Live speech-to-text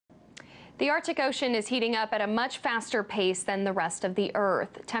The Arctic Ocean is heating up at a much faster pace than the rest of the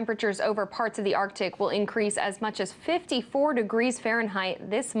Earth. Temperatures over parts of the Arctic will increase as much as 54 degrees Fahrenheit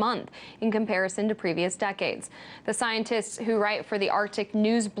this month in comparison to previous decades. The scientists who write for the Arctic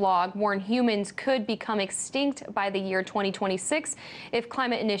News blog warn humans could become extinct by the year 2026 if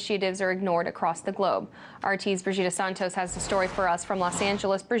climate initiatives are ignored across the globe. RT's Brigida Santos has the story for us from Los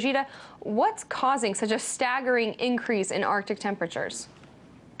Angeles. Brigida, what's causing such a staggering increase in Arctic temperatures?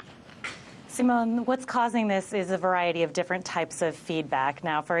 Simone, what's causing this is a variety of different types of feedback.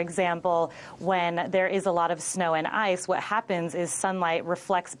 Now, for example, when there is a lot of snow and ice, what happens is sunlight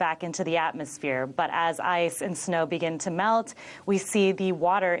reflects back into the atmosphere. But as ice and snow begin to melt, we see the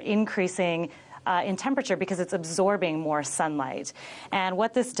water increasing in temperature because it's absorbing more sunlight. And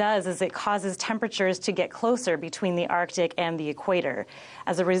what this does is it causes temperatures to get closer between the Arctic and the equator.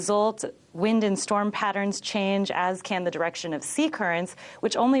 As a result, wind and storm patterns change, as can the direction of sea currents,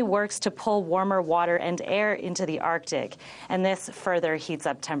 which only works to pull warmer water and air into the Arctic. And this further heats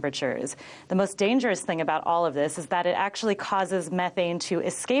up temperatures. The most dangerous thing about all of this is that it actually causes methane to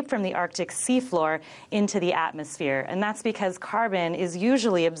escape from the Arctic seafloor into the atmosphere. And that's because carbon is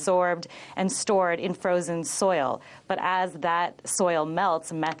usually absorbed and stored in frozen soil. But as that soil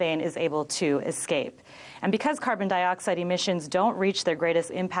melts, methane is able to escape. And because carbon dioxide emissions don't reach their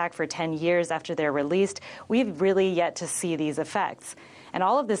greatest impact for 10 years after they're released, we've really yet to see these effects. And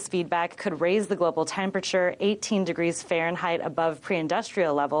all of this feedback could raise the global temperature 18 degrees Fahrenheit above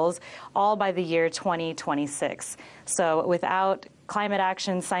pre-industrial levels, all by the year 2026. So without climate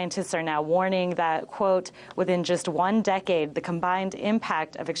action, scientists are now warning that, quote, within just one decade, the combined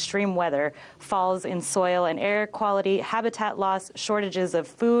impact of extreme weather, falls in soil and air quality, habitat loss, shortages of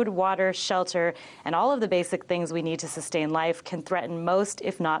food, water, shelter, and all of the basic things we need to sustain life can threaten most,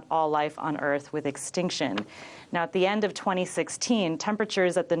 if not all, life on Earth with extinction. Now, at the end of 2016,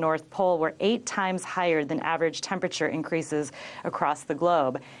 temperatures at the North Pole were 8 times higher than average temperature increases across the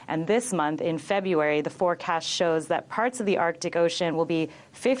globe. And this month, in February, the forecast shows that parts of the Arctic Ocean will be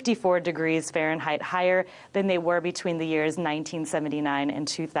 54 degrees Fahrenheit higher than they were between the years 1979 and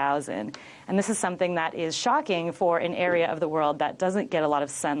 2000. And this is something that is shocking for an area of the world that doesn't get a lot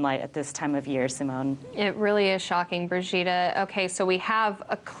of sunlight at this time of year, Simone. It really is shocking, Brigida. Okay, so we have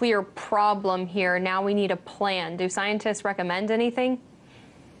a clear problem here. Now we need a plan. Do scientists recommend anything?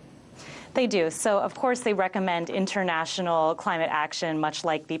 They do. So, of course, they recommend international climate action, much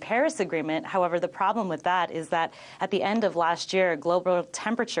like the Paris Agreement. However, the problem with that is that at the end of last year, global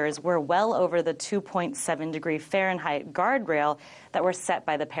temperatures were well over the 2.7 degree Fahrenheit guardrail that were set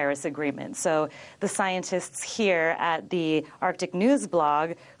by the Paris Agreement. So the scientists here at the Arctic News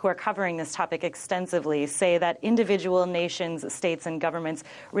blog, who are covering this topic extensively, say that individual nations, states, and governments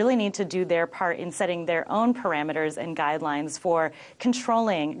really need to do their part in setting their own parameters and guidelines for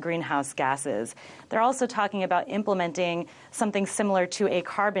controlling greenhouse gases. They're also talking about implementing something similar to a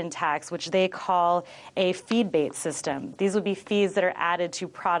carbon tax, which they call a feed-bait system. These would be fees that are added to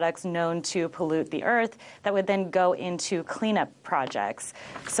products known to pollute the earth that would then go into cleanup projects.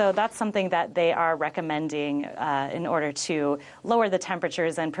 So that's something that they are recommending in order to lower the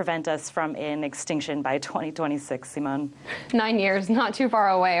temperatures and prevent us from an extinction by 2026, Simone. 9 years, not too far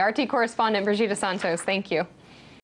away. RT correspondent Brigida Santos, thank you.